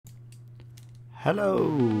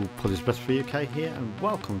Hello, Police Best for UK here and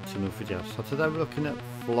welcome to another video. So today we're looking at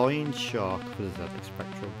Flying Shark for the ZX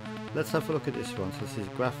Spectrum. Let's have a look at this one. So this is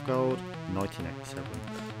Graph Gold 1987.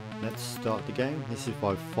 Let's start the game. This is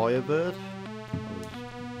by Firebird. That was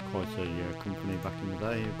quite a company back in the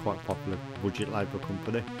day, quite a popular budget labour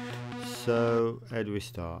company. So how do we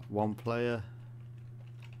start? One player.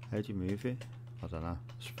 How do you move it? I don't know.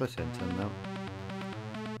 Let's press enter now.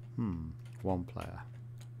 One player.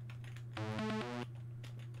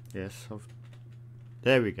 Yes,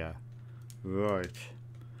 there we go. Right.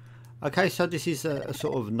 Okay, so this is a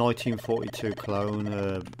sort of 1942 clone.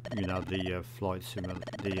 You know, the flight simulator,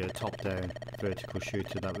 the top-down vertical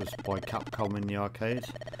shooter that was by Capcom in the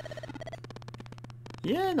arcades.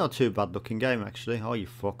 Yeah, not too bad looking game actually. Oh, you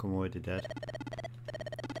fuck, I'm already dead.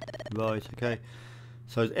 Right. Okay.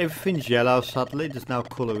 So everything's yellow. Sadly, there's no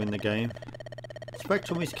colour in the game.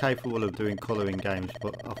 Spectrum is capable of doing colour in games,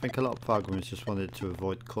 but I think a lot of programmers just wanted to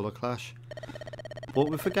avoid colour clash. But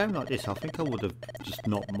with a game like this, I think I would have just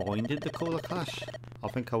not minded the colour clash. I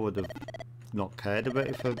think I would have not cared about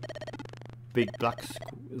if a big block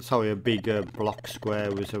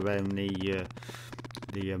square was around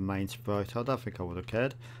the main sprite. I don't think I would have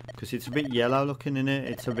cared, because it's a bit yellow looking in it.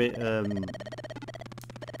 It's a bit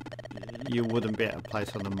you wouldn't be able to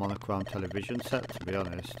place on a monochrome television set, to be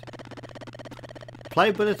honest.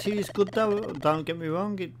 Playability is good though, don't get me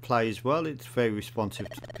wrong, it plays well, it's very responsive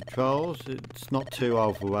to the controls, it's not too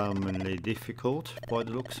overwhelmingly difficult by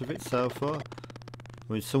the looks of it so far.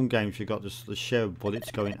 I mean, some games you've got just the sheer bullets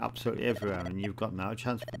going absolutely everywhere and you've got no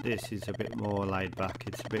chance, but this is a bit more laid back,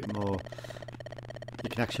 it's a bit more, you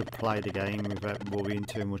can actually play the game without worrying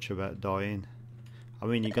too much about dying. I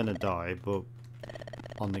mean, you're gonna die, but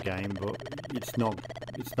on the game, but it's not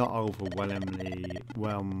overwhelmingly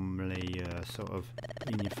sort of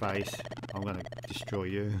in your face, I'm gonna destroy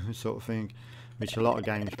you sort of thing, which a lot of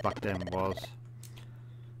games back then was.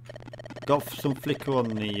 Got some flicker on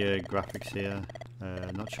the graphics here,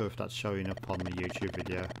 not sure if that's showing up on the YouTube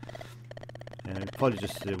video, probably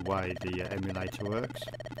just the way the emulator works.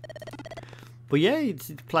 But yeah,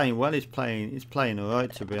 it's playing well, it's playing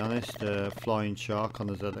alright, to be honest. Flying Shark on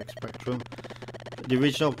the ZX Spectrum. The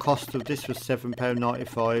original cost of this was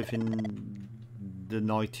 £7.95 in the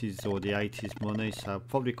 90s or the 80s money, so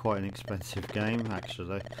probably quite an expensive game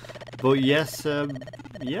actually. But yes,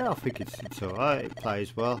 yeah, I think it's alright, it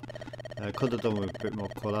plays well. Could have done with a bit more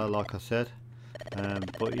colour, like I said.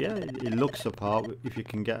 But yeah, it looks the part if you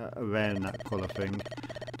can get around that colour thing.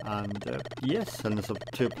 And yes, and there's a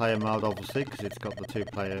two-player mode obviously, because it's got the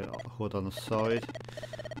two-player HUD on the side.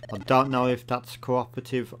 I don't know if that's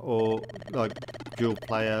cooperative or like dual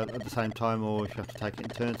player at the same time, or if you have to take it in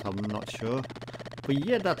turns, I'm not sure. But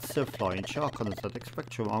yeah, that's a Flying Shark on the ZX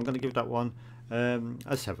Spectrum. I'm going to give that one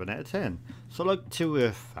a 7 out of 10. So I'd like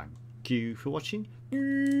to thank you for watching.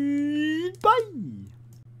 Bye!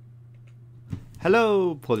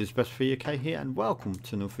 Hello, Police Best for UK here and welcome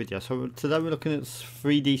to another video. So today we're looking at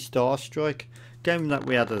 3D Star Strike, game that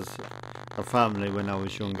we had as a family when I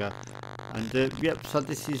was younger. And yep, so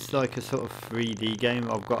this is like a sort of 3D game.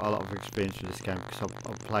 I've got a lot of experience with this game because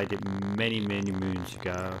I've played it many moons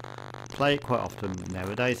ago. Play it quite often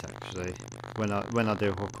nowadays actually, when I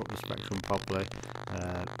do hook up the Spectrum properly.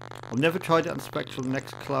 I've never tried it on Spectrum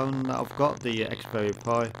next clone that I've got, the Xperia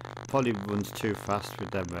Pi. Probably runs too fast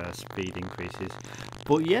with them speed increases.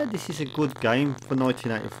 But yeah, this is a good game for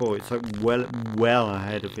 1984. It's like well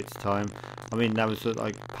ahead of its time. I mean, there was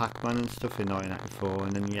like Pac-Man and stuff in 1984,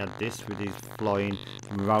 and then you had this with these flying,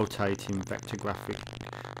 rotating vector graphic,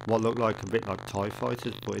 what looked like a bit like TIE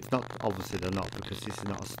fighters, but it's not. Obviously, they're not, because this is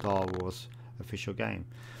not a Star Wars official game.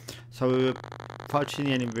 So we were approaching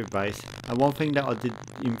the enemy base, and one thing that did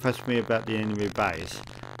impress me about the enemy base,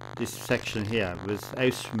 this section here, was how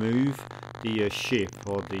smooth the ship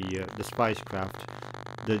or the spacecraft,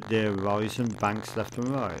 the horizon banks left and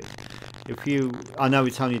right. I know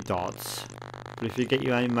it's only dots, but if you get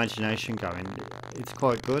your imagination going, it's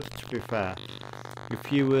quite good, to be fair.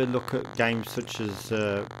 If you look at games such as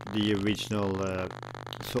the original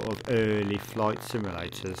sort of early flight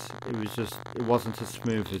simulators, it wasn't as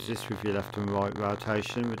smooth as this with your left and right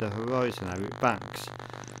rotation with the horizon how it banks.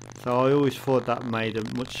 So I always thought that made a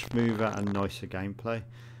much smoother and nicer gameplay,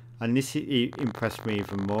 and this impressed me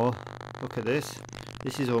even more. Look at this.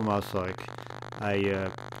 This is almost like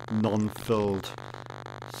a non-filled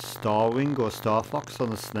Starwing or Star Fox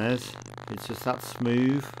on the SNES. It's just that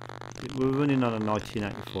smooth. We're running on a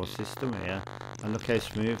 1984 system here, and look how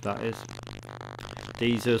smooth that is.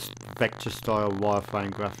 These are vector style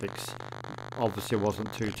wireframe graphics. Obviously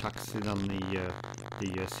wasn't too taxing on the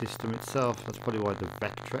the system itself. That's probably why the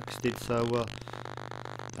Vectrex did so well,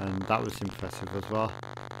 and that was impressive as well.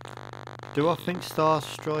 Do I think Star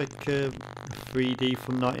Strike 3D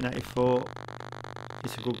from 1984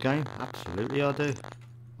 is a good game? Absolutely I do.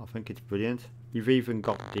 I think it's brilliant. You've even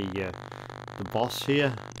got the boss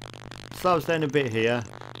here. Slows down a bit here,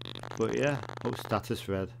 but yeah. Oh, status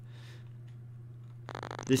red.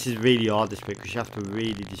 This is really hard, this bit, because you have to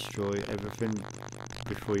really destroy everything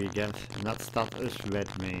before you get. And that status red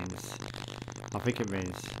means, I think it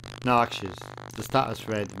means, no, actually the status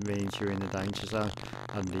red means you're in the danger zone,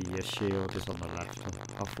 and the shield is on the left.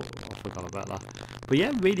 I forgot about that. But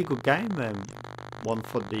yeah, really good game. One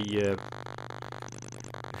for the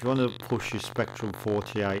if you want to push your Spectrum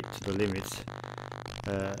 48 to the limits,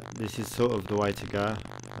 this is sort of the way to go.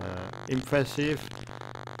 Impressive.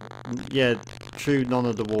 Yeah, true, none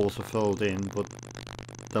of the walls are filled in, but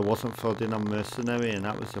there wasn't filled in on Mercenary, and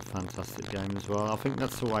that was a fantastic game as well. I think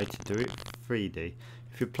that's the way to do it, 3D.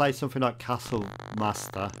 If you play something like Castle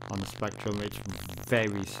Master on the Spectrum, it's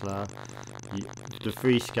very slow. The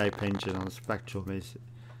Freescape engine on the Spectrum is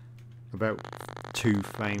about 2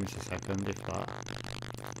 frames a second, if that.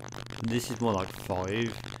 And this is more like 5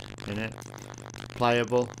 in it,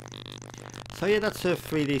 playable. So yeah, that's a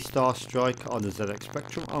 3D Star Strike on the ZX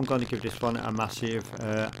Spectrum. I'm going to give this one a massive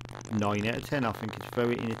 9 out of 10. I think it's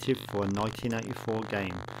very innovative for a 1984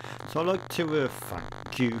 game. So I'd like to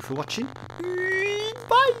thank you for watching.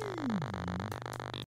 Bye!